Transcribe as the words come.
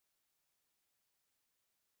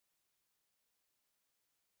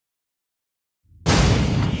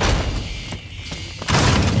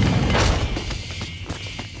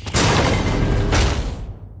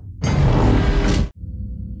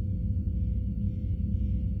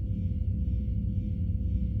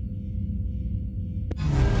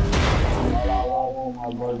I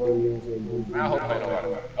hope I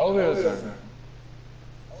know. Over here, son.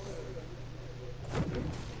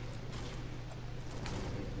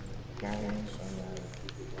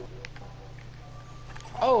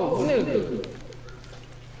 Oh, nigga.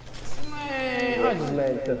 Man, I just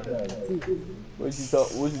made that. What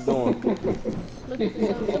you doing? Look,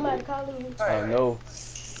 somebody calling me. I know.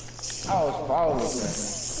 I was following.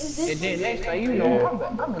 And then next thing you know,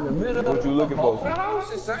 I'm in the middle of What you looking for? the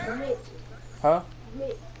house, son. Huh?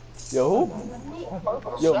 Yo, who?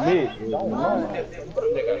 Yo, mid.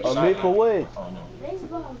 A mid for what?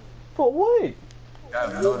 For what?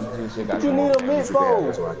 What you need a mid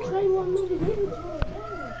for?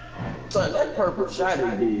 Son, that purple shot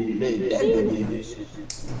did this shit.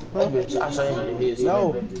 That bitch, I saw him in the head.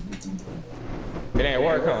 No. It ain't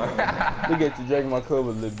work, huh? Look at you dragging my cover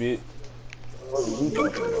a little bit.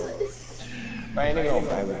 Man, nigga don't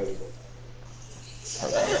play with it.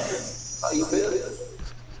 How you feel?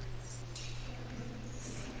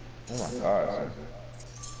 Oh my God, son.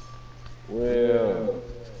 Well,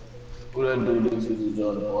 Who that dude is who's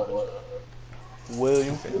on the party?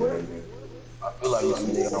 William. I feel like this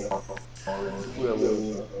nigga already. Who that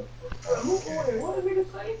William? What did nigga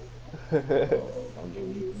say?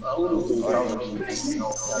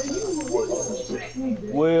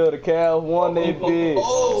 Will the Cavs won that bitch.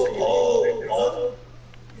 Oh.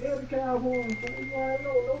 Yeah, the Cowboys.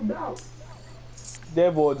 No doubt.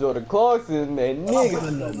 That boy Jordan Clarkson, man, nigga.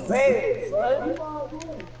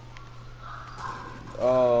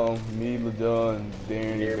 Me, LeJohn,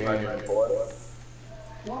 Darren, and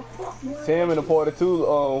Van. Sam in the party too,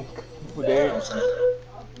 with Darren.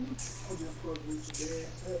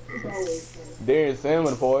 Darren and Sam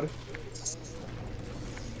in the party.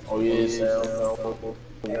 Oh yeah, Sam.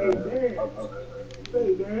 Hey,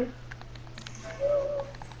 man.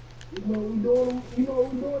 You know what we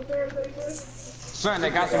doing Thursday, man? son, they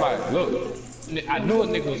got somebody. Look, I knew a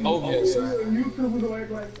nigga was over here, son. You two, we gonna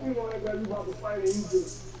act like we about to fight and you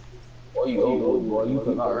just... Oh, you over, boy. You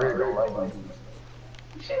could not hurt don't like me.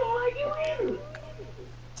 She don't like you either.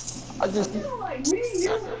 I just... She don't like me.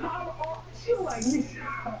 She don't like me.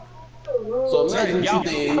 So imagine y'all,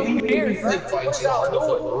 you did. What y'all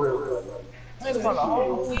doing for real? He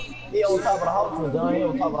on top of the house, John. He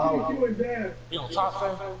on top of the house. You on top,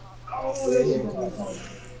 son? Oh, that shit gonna be fun.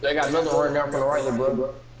 They got another run down from the right,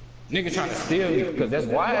 bro. Nigga trying to steal you, cause that's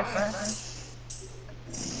why, son.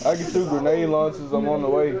 I can shoot grenade launchers, I'm on the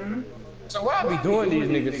way. So why I be doing these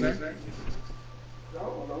niggas, son?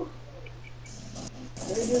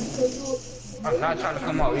 I'm not trying to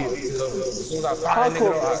come out either. So, as soon as I find that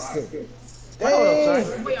nigga, I kill.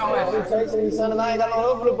 Damn! We all have to take me, son, and I ain't got no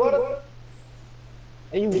help for the brother.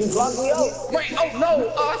 And you blocked me out. Wait, oh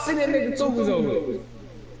no! Oh, I see that nigga too was over.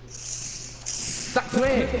 Stop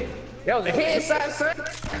playing. That was a headshot, son.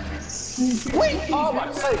 Wait! Oh my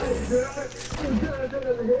God.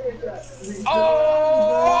 Oh!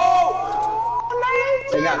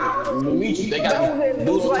 They got Luigi. They got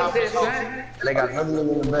dudes on top of the house. They got another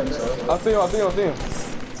nigga in the back, son. I see him.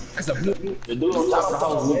 That's a blue. The dude on top of the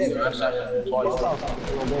house, Luigi. I shot him twice.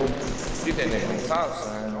 Get that nigga on top,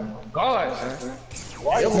 son. Oh my God, son.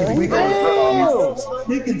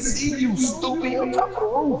 He can see you, stupid, on top of the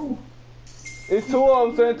roof. It's two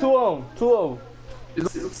of them, son. Two of them.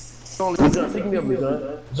 John, pick me up,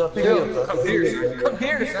 John. John, pick me up, Come here, son. Come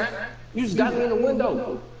here, son. You just got me in the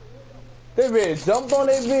window. They bitch jumped on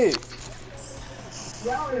that bitch.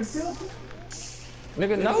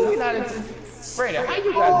 Nigga, no, we not in. Freddy, how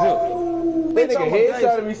you got good? That nigga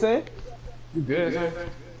headshot at me, son. You good, son?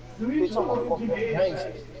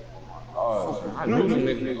 Oh, I knew them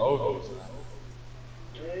niggas over.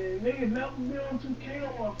 Niggas never been on 2K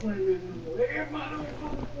on my playlist. Everybody on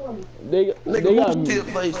 2K. They got me. Still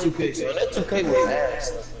plays 2K, son. That 2K was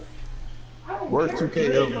ass. Worst 2K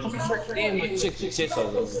ever. Damn, my chick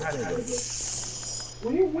over.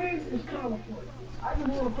 When you win, it's kind of fun. I just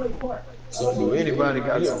want to play part. So do anybody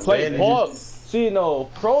got some Play bandages? park. See no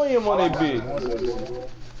pro-am on that bitch.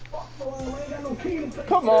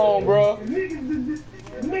 Come on, bro.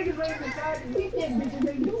 Niggas ain't decided to beat that bitch and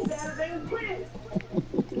they do that. They was playing.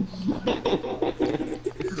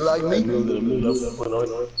 Like me?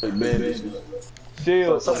 Bandages.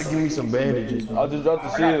 Shield. Somebody give me some bandages. I just dropped the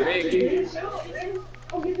shield.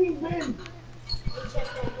 Go get these bandages.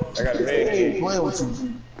 I got a Hey, big playing with you.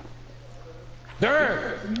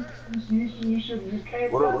 Darn! You should just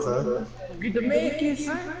came. What up, son? Get the med kit,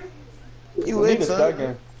 son. You in, Nigga son? stuck.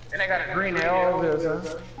 And I got a green hair all over there,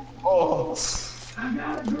 son. Oh. I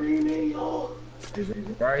got a green in y'all.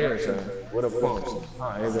 Right here, son. With a pump.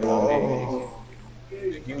 Here's a little bag.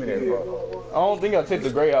 Give me that, bro. I don't think I took the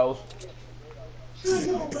gray house.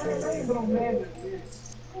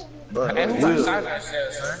 But And who got shotgun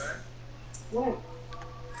shells, son?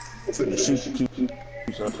 I'm finna shoot you,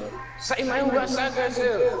 son. Say, man, who got shotgun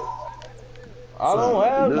shells? I don't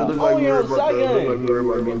have no. Oh, you have shotgun.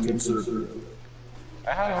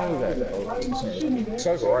 How long is that?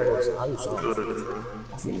 Circle right here. How you sound? I'm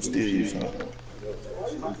finna steal you, son.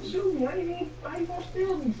 Shoot me, I ain't gonna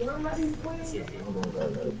steal me, son. I'm not even playing.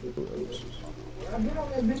 I get on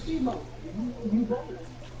that bitch T-Bone. You both.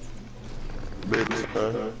 Bitch,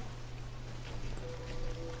 son.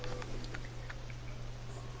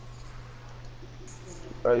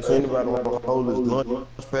 Hey, so anybody want to hold this lunch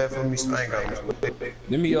pad for me? So I ain't got much.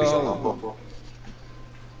 Let me,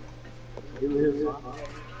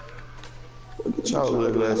 Get y'all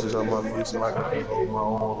little glasses on my face so I can hold my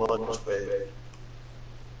own lunch pad.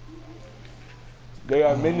 They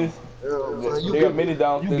got minis. They got minis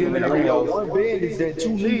downstairs in the greenhouse. One bandage that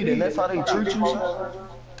you need, and that's how they treat you, son.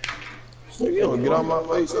 You don't get on my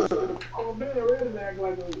face, son.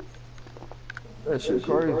 That shit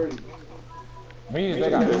crazy. me, they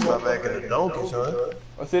got Stop acting a donkey, son.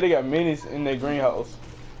 I said they got minis in their greenhouse.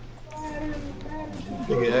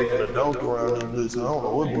 Nigga acting a donkey around this. I don't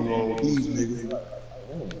know what be wrong with these niggas.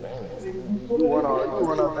 You run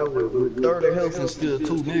out there with 30 health and still 2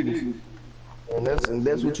 niggas. And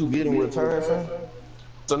that's what you get in return, son?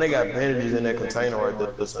 So they got bandages in that container right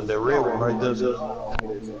there, son. That red one right there, son. Oh, you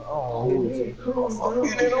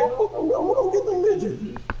don't get them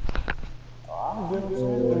bitches.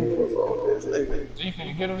 You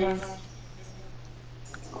finna get them there?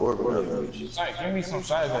 Corbin, Say, give me some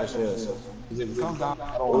shotgun shells. Is it come down? I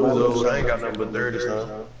ain't got nothing but 30,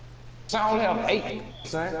 son. So I only have 8,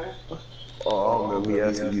 son. Oh, I don't remember me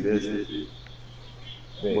asking you that shit.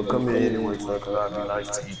 Well, come here anyway, son, because I'll be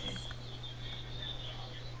nice to you.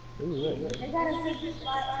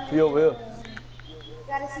 He over here.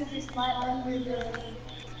 Gotta see this spot under the.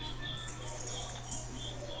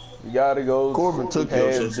 You gotta go. Corbin took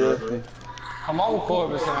your shit, son. Come on,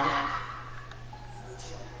 Corbin, son.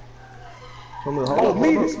 Oh,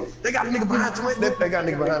 me! They got a nigga behind you. They got a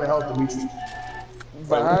nigga behind the house to meet you.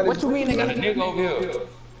 Behind What it. you mean they got a nigga over here?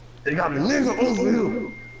 They got a nigga over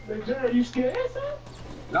here. Hey, Jared, you scared, son?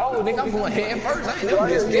 No, nigga, I'm going head first. I ain't never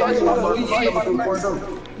been scared.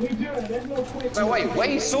 We do. There's no quick. So wait, where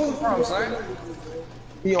you shooting from, son?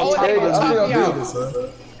 He Oh, on they top on of top the of y'all. building, son.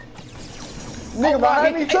 Nigga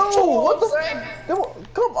behind me too. What the?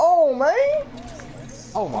 Come on, man.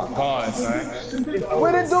 Oh my god, son.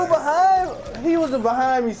 Where that dude behind? He was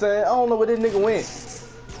behind me, son. I don't know where this nigga went.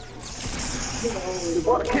 The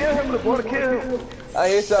boy to kill him, the boy to kill him. I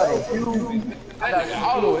hit him. That nigga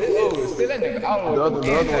all the way. It's still that nigga all the way.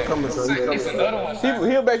 The other one coming, son. It's another one, son.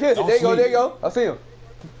 He back here. There you go, there you go. I see him.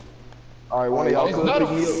 All right, one of y'all It's come another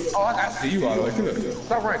pick one. me up. Oh, I got to see you all the way. Come here.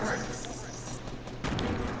 Stop right there.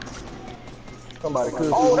 Somebody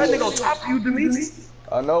could. Oh, that nigga on top of you, Denise.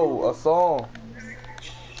 I know, a song.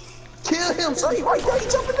 Kill him, son. He right there. He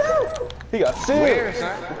jumping down. He got Where, shit.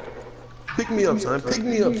 son? Pick me up, son. Pick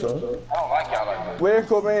me up, son. I don't like y'all like that. Where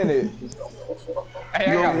Corbin at? Hey, I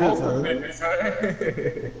got Yo, both son. of them, son.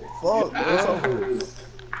 Fuck, it's over.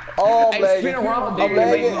 Oh, I'm Hey, lagging. spin around, I'm nigga.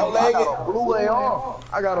 lagging. I'm I lagging. got a blue AR.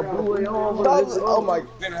 I got a blue AR. Stop. Oh my.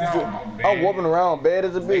 Spin around, man. I'm warping around bad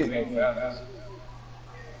as a bitch.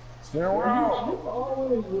 Spin around.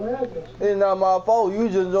 It's not my fault. You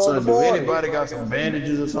just joined the Son, do party. anybody got some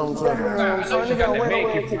bandages or something? Son? So you got the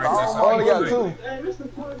make it. I only got 2. Hey, this is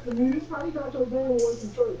quick to me. This how you got your damn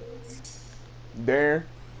working church. Darren.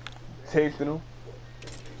 Texting him.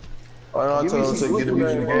 I told him to get a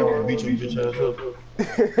bitch in the game and beat your bitch ass up.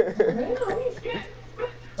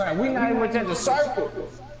 Son, we not even at the circle.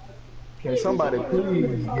 Can somebody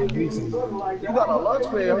please get me some? You got a lunch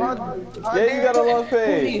pad, huh? Yeah, you got a launch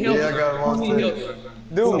pad. Yeah, I got a lunch pad.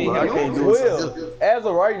 Dude, I can't do it. Will, as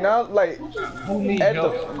of right now, like, at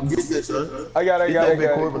the, Get this, son. I got Get that big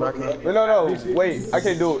it. Corbin, I can't. But no, wait, I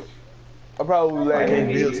can't do it. I probably I can't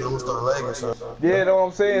lagging. deal, so I'm gonna start lagging, son. Yeah, know what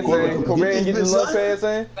I'm saying? Saying, Corbin get this lunch pad,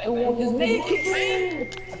 saying? They want this naked, man.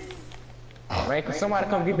 Man, can somebody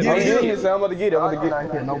come get the I'm naked? getting it, son. I'm about to get it. I'm about to I get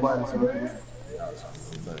it. can't nobody, son.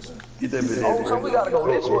 Get that bitch. Oh, so we gotta go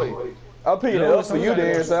this way. I'm picking it up for you,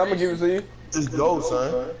 Darren, son. I'm gonna give it to you. Just go,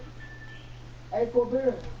 son. Hey,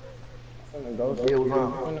 Corbin.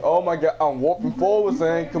 Oh my God, I'm warping forward,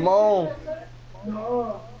 saying, come on.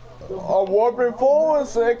 I'm warping forward,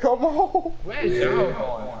 saying, come on. Where's y'all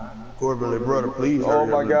going? Corbin, little brother, please. Oh hurry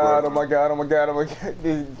my up, God, oh little my God, oh my God, oh my God.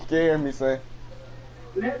 This is scaring me, saying.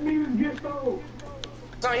 Let me get sold.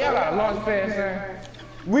 Son, y'all got a launch pad, son.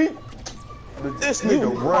 We, This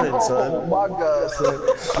nigga running, son. Oh my God, son.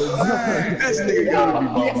 This nigga gotta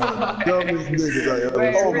be dumbest niggas I ever.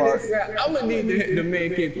 Oh my. I'm gonna need the man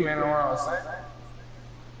kid playing around, son.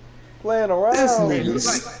 Playing around. This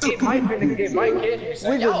nigga Like, it might been get Mike catch.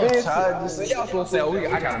 We just been Y'all supposed to say, oh,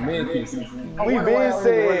 I got a man kid. We been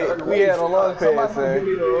said we had a long pass, son.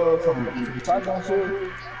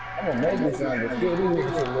 I'm gonna make this sound, but still, these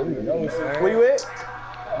niggas really know, son. Where you at?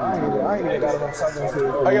 I ain't even got enough something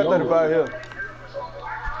to. I got 35 here.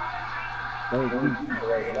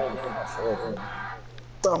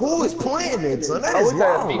 So who is playing it, son? That I is wish I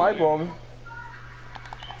had a wrong. sniper on me.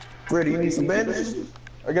 Freddie, you need some bandages?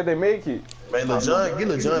 I got that med kit. Man, LeJohn, get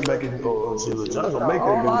LeJohn back in. Oh, shit, LeJohn gonna make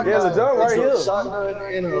that. Yeah, LeJohn right here. Shotgun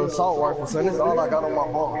and an assault rifle, son. That's all I got on my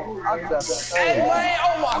phone. Hey, man,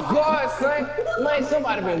 oh my God, son. Man,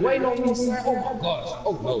 somebody been waiting on me, son. Oh my gosh.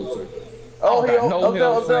 Oh, no, sir. Oh, he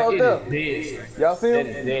up there. It is dead, son. Y'all see That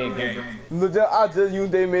him? is dead game. LeJohn, I just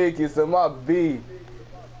used that med kit, so my B.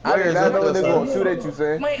 I did not know they gonna shoot at you,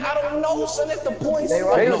 son. Man, I don't know, son. That's the point. They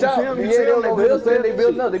shot. Yeah, they over here, son. They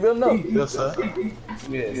building up. Yes, sir.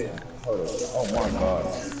 Yeah. Hold on. Oh my God.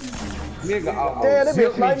 Nigga almost. Damn, they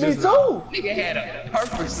been sniping me too. Nigga had a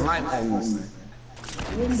perfect snipe on me,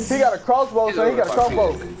 son. He got a crossbow, son. He got a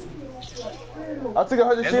crossbow. I took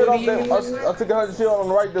 100 shield off that. I took 100 shield on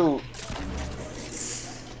the right dude.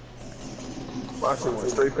 My shit went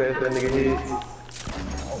straight past that nigga head.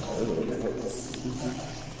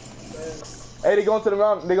 Hey, they going to the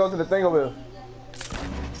mountain. They going to the thing over here.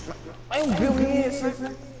 I ain't built me in, son.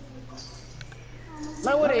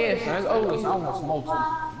 Man, what it is, son? It's over. I almost smoked him.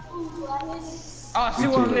 Oh, I see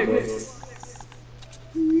one nigga.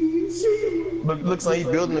 Looks like he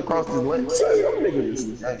building across the land.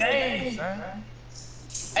 Dang, son.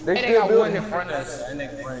 They got still one in building. front of us. And they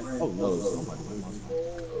oh, no.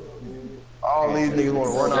 All these niggas wanna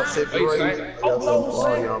run out separate. Oh, no,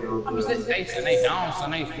 son. I'm just saying, they down, son.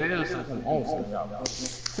 They fail, son. Come on, son.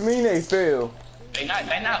 What you mean they fail? They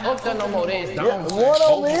not up there no more. They down, Yeah, son. one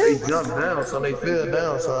over They here. jumped down, so they fell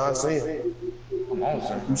down, so I see him. Come on,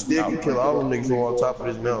 son. You still can kill all them niggas who are on top of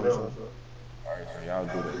this mountain, son. Alright, so y'all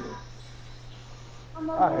do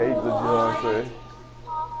that. I hate LeJohn, son.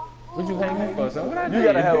 What you hate me for, son? What I You did?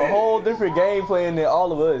 gotta have a whole different game plan than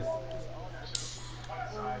all of us.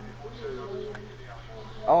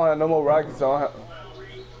 I don't have no more rockets, so I don't have...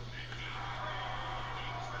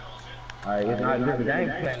 Alright, it's not a different game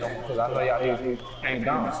plan no more, because I know y'all niggas came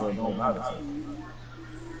down, so it don't matter.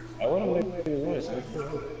 Hey, what them niggas was, son?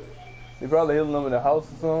 They probably hitting them in the house or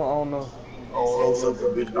something, I don't know. Oh, those other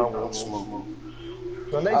bitch, I want smoke.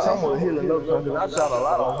 When they talking about healing up, something, I shot a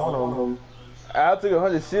lot on one of them. I took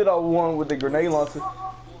 100 shit off one with the grenade launcher.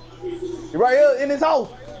 You're right here in this house.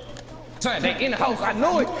 Son, they in the house, I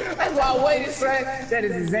knew it. That's why I waited, son. That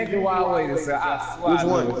is exactly why I waited, son. I swear. Which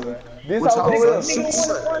one? This Which house over here.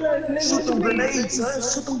 house? Shoot them grenades, son.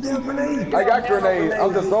 Shoot them damn grenades. I got grenades.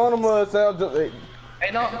 I'm just throwing them up, son.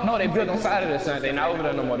 Hey, no, they built on side of this, son. They not over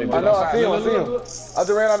there no more. They built I know, on I side. see him, I see him. I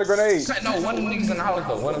just ran out of grenades. Son, no, one of them niggas in the house,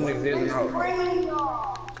 though. One of them niggas is in the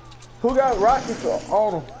house. Who got rockets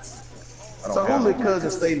on them? So who the cousin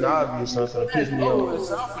stating the obvious, son, so piss me Oh, off?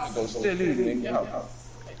 son, I'm finna go steal these niggas. Y'all.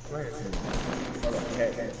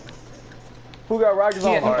 Who got rockets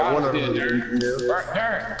on Yeah, them? Alright, one of them. them. Darn.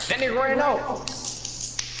 That nigga ran out.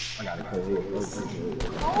 I gotta kill him.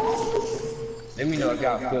 Let me know if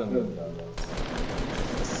y'all feeling me.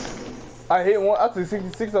 I hit one. I took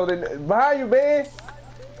 66 of them. Behind you, man.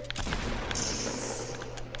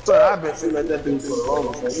 Son, I've been shooting at that dude for the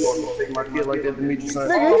longest, son. You want to take my kid like that to meet you, son?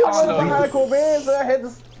 Nigga, he was behind Corbin, so I had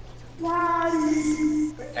to...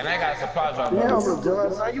 And I got a supply drop. Yeah, but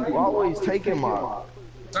John, son, you always taking my...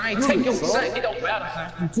 I ain't take your son. It don't matter,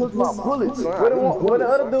 son. You took my bullets, son. Where the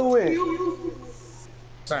other dude went?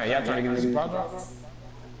 Son, y'all trying to get me a supply drop?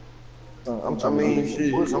 I mean,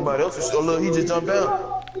 shit, somebody else. Oh, look, he just jumped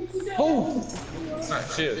down. Who? Son,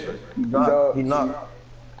 shit, He knocked.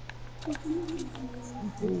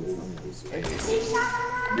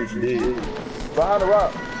 Bitch dead. Behind the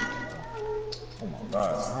rock. Oh my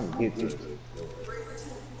God, I'm gonna get this.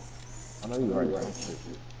 I know you right there.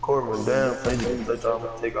 Corbin down, they trying to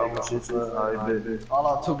take all my shit, son. I bet. All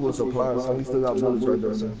I took was supplies, son. We still got bullets right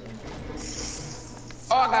there, son.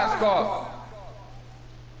 Oh, I got scarf.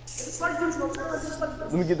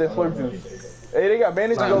 Let me get that slurp juice. Hey, they got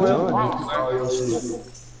bandages over there. All your shit.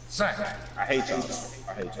 Son, I hate y'all.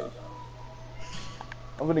 I hate y'all.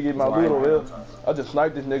 I'm gonna get my loot over here. I just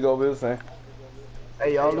sniped this nigga over here, son.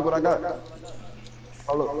 Hey, y'all, look what I got.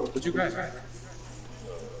 Hold up. What you got?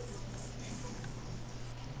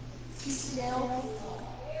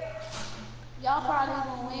 Y'all probably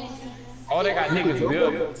gonna win. Oh, they got niggas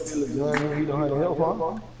built. You don't have to help,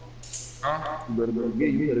 huh? Huh? You better go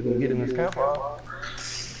get in this camp, huh?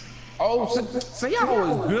 Oh, so y'all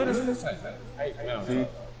always good as this. Hey, man.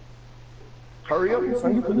 Hurry up,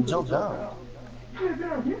 son. You finna jump down.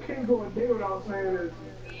 Damn, you can't go a day without saying this.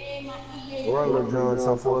 Run, little John,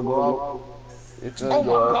 some for it go out. Oh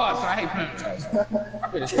my gosh, I hate penalties. I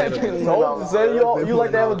could have stayed up. No, say you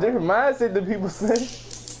like to have a different mindset than people say.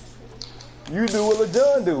 You do what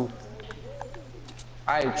LeJohn do.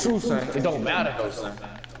 I ain't true, son. It don't matter though, son.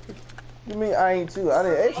 You mean I ain't too? I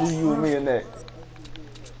didn't ask you and me in that.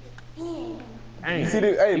 You see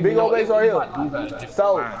the hey big old base right here.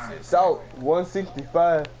 South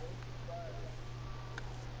 165.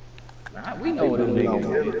 Nah, we know what them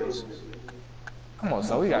niggas is. Come on,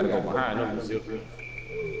 son. We gotta go behind them.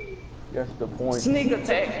 That's the point. Sneak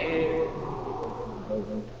attack.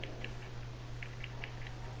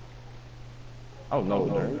 Oh no,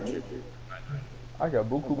 dude. I got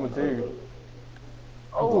buku material.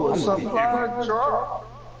 Oh, a supply drop.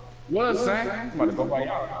 What, son? I'm about to go by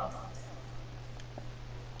y'all.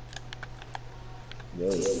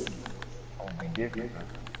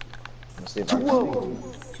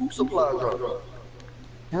 Two supply drop.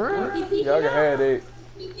 Y'all can have it.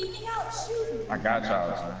 I got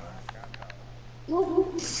y'all, son.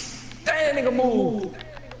 Damn, nigga, move.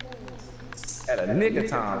 At a nigga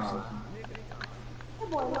time, son.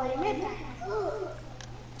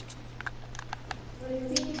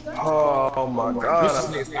 Oh my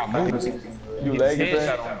God. You lagging,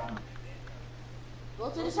 son? Go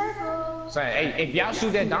to the circle. Saying, hey, if y'all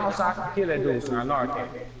shoot that down side, I can kill that dude, son. I know I can.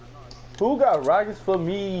 Who got rockets for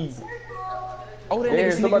me? Oh, that Damn,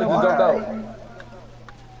 nigga somebody just jumped out.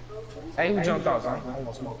 Hey, who jumped out, son?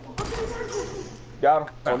 Got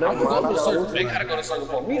him. I'm gonna go to the circle. They gotta go to the circle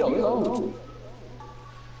for me, though.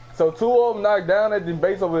 So two of them knocked down at the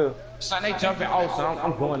base over here. Son, they jumping out, son.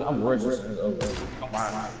 I'm rushing. Come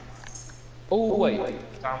on. Oh, wait.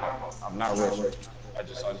 I'm not rushing. I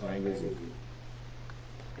just saw this nigga.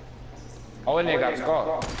 Oh, and they got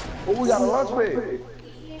scarred. Oh, we got a launch pad.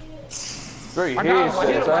 Straight I got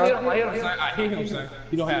him, headshot, I hit him, son.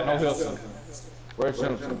 He don't have no health, son. Where's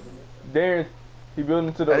him, son? Darren, he building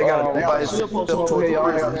into the They got his ship up to here.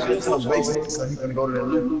 Y'all got his ship basement, so he finna go to that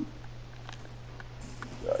loop.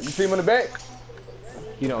 You see him in the back?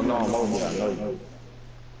 You don't know him over there. I know you.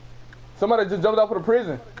 Somebody just jumped out for the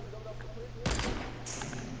prison.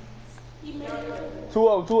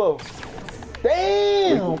 2-0.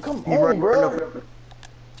 Damn, come on, bro.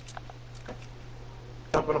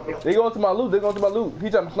 They going to my loot. He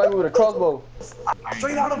trying to snipe me with a crossbow.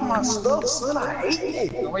 Straight out of my stuff, son. I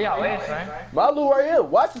hate it. Where y'all at, son? My loot right here.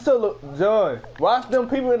 Watch yourself, John. Watch them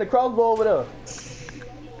people in the crossbow over there.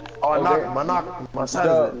 Oh, my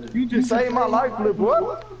son. You just saved my life, little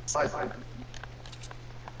boy. Son.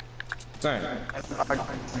 I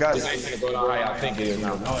got This ain't gonna go down how y'all think it is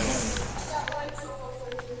now. No, it ain't.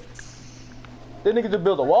 That nigga just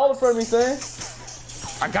built a wall in front of me, son.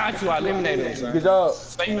 I got you. I eliminated him, son. Good job.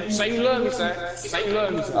 Say you love me, son. Say you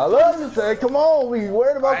love me, son. I love you, son. Come on, we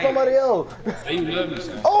worried about somebody else. Say you love me,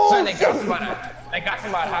 son. Oh, son, they got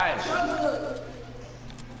somebody hiding.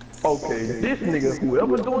 Okay, this nigga,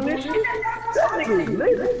 whoever doing this shit, that nigga is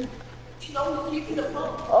lit.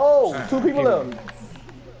 Oh, two people left.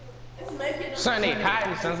 Son, they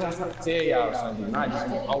hiding, son. So I'm trying to tell y'all, son. Do not just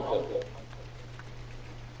go out there.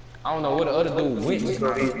 I don't know what the other dude went.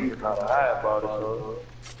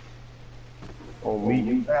 On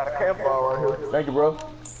me. I got a campfire right here. Thank you, bro.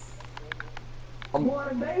 Boy,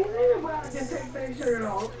 they ain't anybody can take their shirt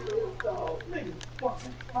off. Nigga,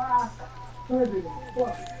 fucking 500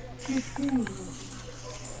 fucking 15.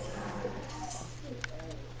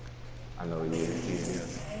 I know you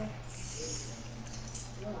is.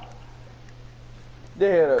 They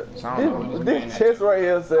had this chest right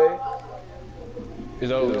here, say.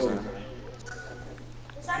 It's over, son.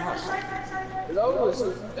 It's over,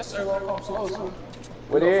 son. That shit won't come slow, son.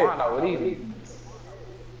 What is? Find out what he did.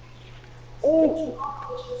 Oh,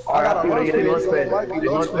 I got people that get launch pad. They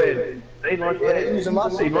launch pad. They launch pad. They using my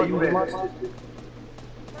seat. They using my seat.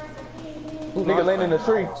 Nigga laying in the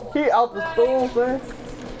tree. He out the stool, man.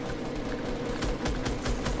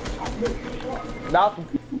 Knock him.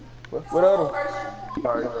 What other?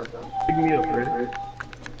 Alright. Pick me up, Fred.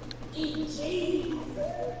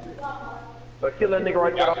 Kill that nigga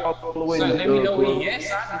right there all the way. Son, let me know where he is,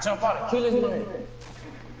 so I can jump out and kill his man.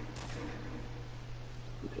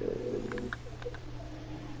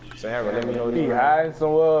 Sam, let me know where He hiding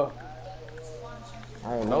somewhere. I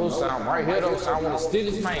don't know, son. I'm right here, though, so I want to steal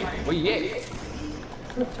his man. Where you at?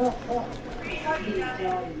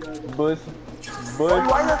 Bush. Oh, he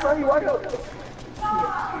right here, son. He right here.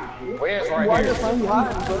 Where's He right right here, here? son. He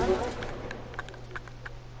hiding, son.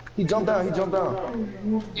 He jumped down. He jumped down.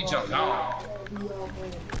 He jumped on.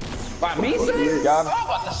 By me, son? Got him. I'm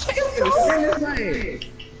about to say, I'm gonna send this man.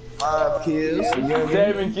 5 kills. You know what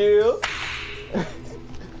I mean? 7 kills.